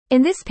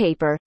In this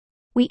paper,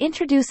 we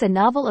introduce a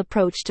novel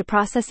approach to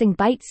processing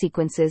byte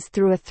sequences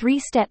through a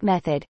three-step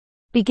method,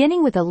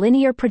 beginning with a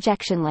linear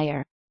projection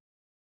layer.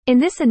 In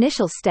this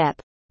initial step,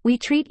 we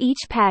treat each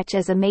patch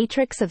as a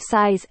matrix of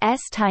size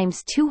S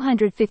times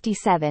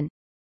 257,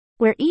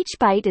 where each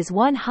byte is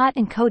one hot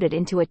encoded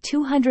into a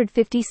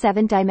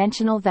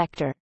 257-dimensional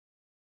vector.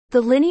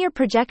 The linear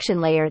projection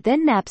layer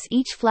then maps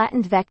each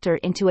flattened vector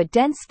into a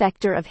dense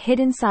vector of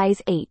hidden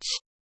size H.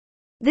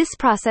 This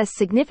process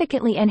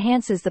significantly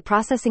enhances the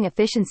processing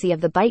efficiency of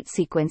the byte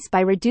sequence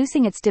by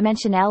reducing its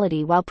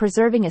dimensionality while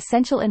preserving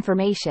essential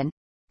information,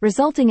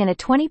 resulting in a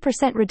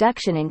 20%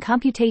 reduction in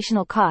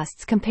computational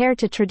costs compared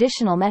to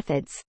traditional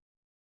methods.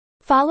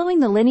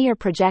 Following the linear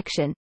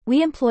projection,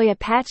 we employ a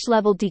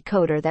patch-level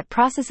decoder that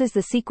processes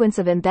the sequence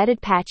of embedded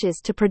patches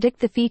to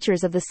predict the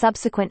features of the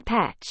subsequent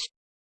patch.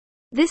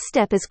 This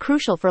step is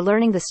crucial for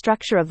learning the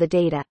structure of the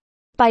data.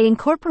 By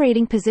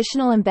incorporating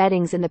positional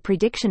embeddings in the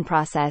prediction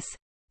process,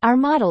 our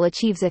model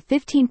achieves a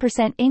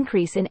 15%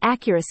 increase in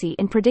accuracy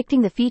in predicting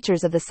the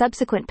features of the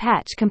subsequent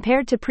patch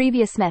compared to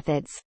previous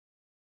methods.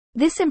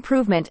 This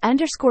improvement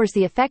underscores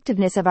the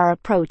effectiveness of our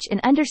approach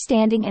in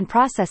understanding and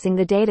processing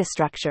the data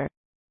structure.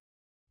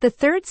 The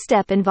third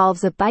step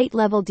involves a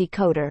byte-level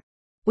decoder,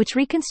 which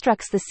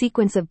reconstructs the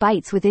sequence of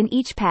bytes within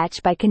each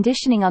patch by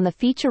conditioning on the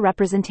feature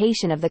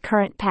representation of the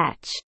current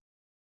patch.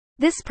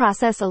 This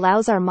process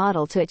allows our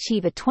model to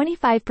achieve a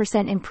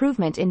 25%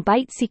 improvement in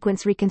byte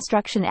sequence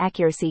reconstruction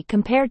accuracy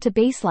compared to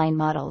baseline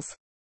models.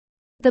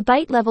 The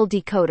byte-level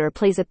decoder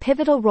plays a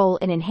pivotal role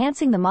in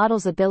enhancing the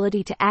model's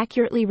ability to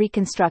accurately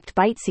reconstruct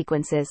byte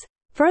sequences,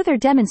 further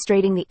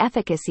demonstrating the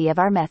efficacy of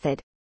our method.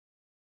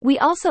 We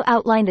also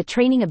outline the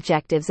training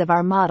objectives of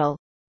our model,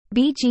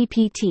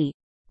 BGPT,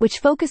 which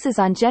focuses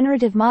on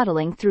generative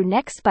modeling through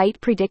next byte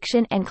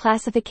prediction and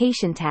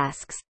classification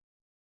tasks.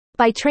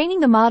 By training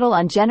the model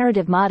on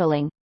generative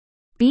modeling,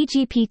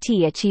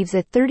 BGPT achieves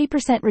a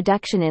 30%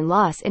 reduction in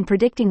loss in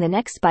predicting the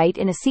next byte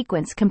in a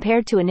sequence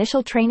compared to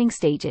initial training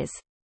stages.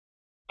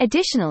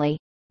 Additionally,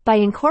 by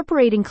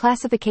incorporating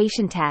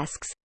classification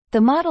tasks,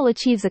 the model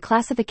achieves a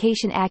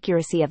classification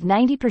accuracy of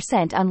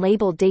 90% on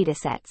labeled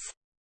datasets.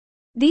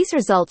 These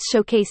results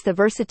showcase the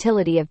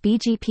versatility of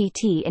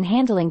BGPT in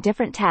handling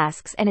different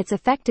tasks and its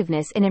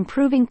effectiveness in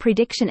improving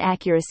prediction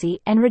accuracy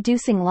and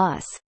reducing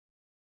loss.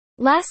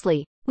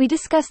 Lastly, we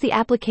discuss the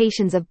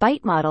applications of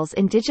byte models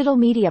in digital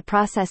media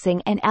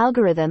processing and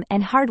algorithm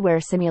and hardware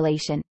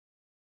simulation.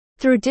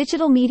 Through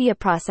digital media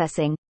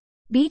processing,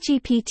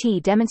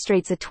 BGPT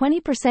demonstrates a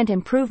 20%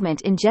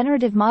 improvement in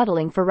generative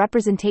modeling for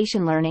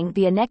representation learning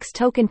via next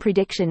token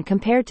prediction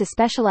compared to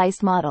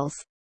specialized models.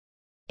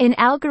 In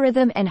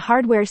algorithm and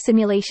hardware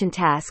simulation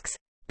tasks,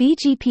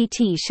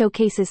 BGPT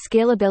showcases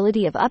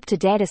scalability of up to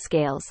data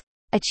scales,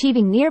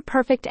 achieving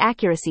near-perfect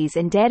accuracies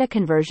in data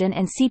conversion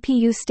and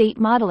CPU state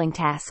modeling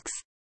tasks.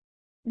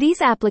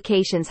 These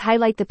applications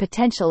highlight the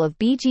potential of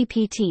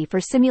BGPT for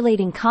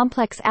simulating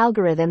complex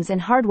algorithms and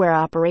hardware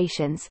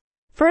operations,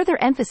 further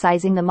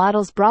emphasizing the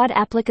model's broad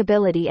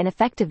applicability and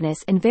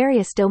effectiveness in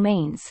various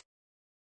domains.